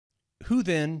Who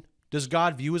then does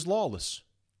God view as lawless?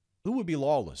 Who would be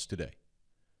lawless today?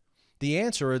 The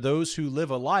answer are those who live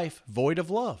a life void of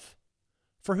love.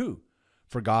 For who?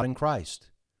 For God and Christ,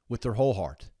 with their whole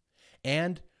heart,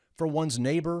 and for one's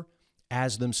neighbor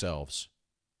as themselves.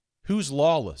 Who's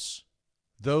lawless?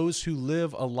 Those who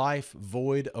live a life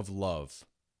void of love.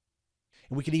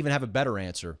 And we could even have a better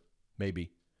answer,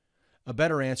 maybe. A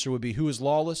better answer would be, who is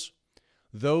lawless?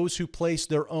 Those who place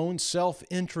their own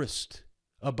self-interest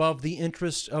above the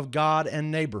interests of God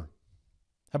and neighbor.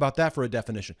 How about that for a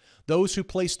definition? Those who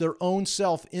place their own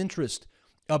self-interest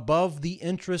above the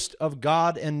interest of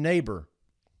God and neighbor.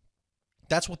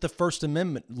 That's what the First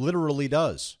Amendment literally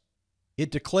does.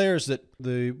 It declares that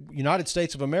the United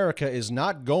States of America is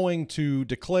not going to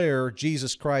declare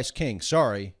Jesus Christ king.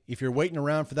 Sorry, if you're waiting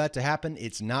around for that to happen,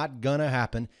 it's not going to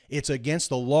happen. It's against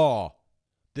the law.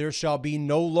 There shall be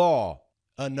no law.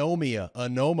 Anomia,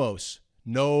 anomos,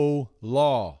 no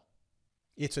law.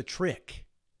 It's a trick.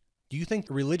 Do you think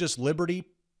religious liberty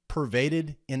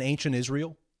pervaded in ancient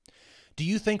Israel? Do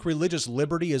you think religious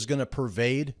liberty is going to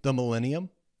pervade the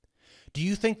millennium? Do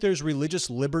you think there's religious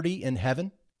liberty in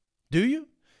heaven? Do you?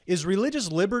 Is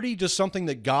religious liberty just something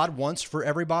that God wants for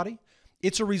everybody?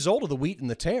 It's a result of the wheat and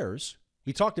the tares.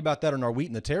 We talked about that in our wheat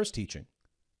and the tares teaching.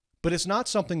 But it's not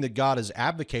something that God is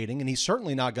advocating, and he's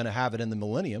certainly not going to have it in the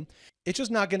millennium. It's just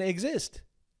not going to exist.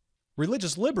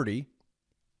 Religious liberty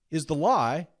is the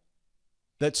lie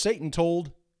that Satan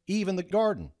told Eve in the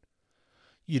garden.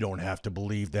 You don't have to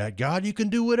believe that, God. You can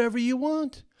do whatever you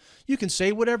want. You can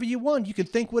say whatever you want. You can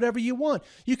think whatever you want.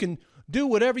 You can do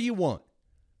whatever you want.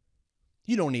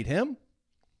 You don't need him.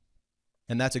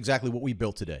 And that's exactly what we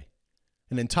built today.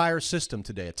 An entire system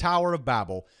today, a Tower of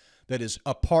Babel that is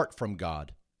apart from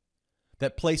God,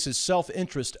 that places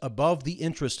self-interest above the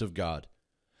interest of God,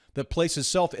 that places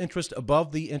self-interest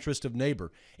above the interest of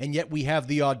neighbor. And yet we have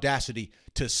the audacity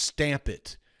to stamp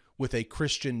it with a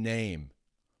Christian name.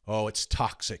 Oh, it's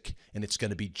toxic and it's going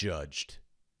to be judged.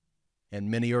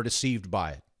 And many are deceived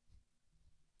by it.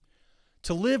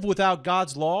 To live without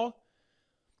God's law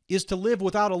is to live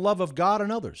without a love of God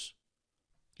and others.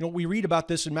 You know, we read about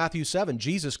this in Matthew 7.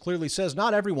 Jesus clearly says,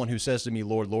 not everyone who says to me,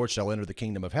 Lord, Lord, shall enter the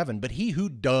kingdom of heaven, but he who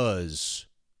does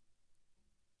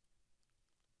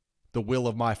the will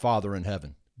of my Father in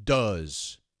heaven.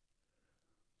 Does.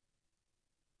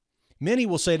 Many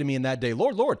will say to me in that day,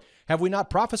 Lord, Lord, have we not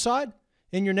prophesied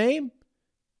in your name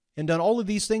and done all of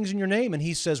these things in your name? And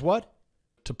he says what?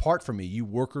 Depart from me, you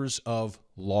workers of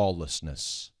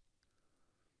lawlessness.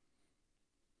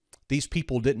 These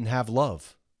people didn't have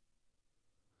love.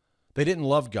 They didn't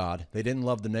love God. They didn't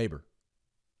love the neighbor.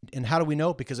 And how do we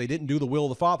know? Because they didn't do the will of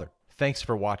the Father. Thanks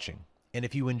for watching. And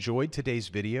if you enjoyed today's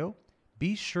video,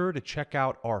 be sure to check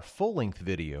out our full-length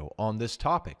video on this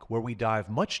topic, where we dive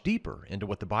much deeper into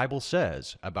what the Bible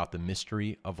says about the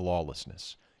mystery of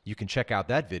lawlessness. You can check out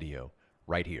that video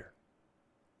right here.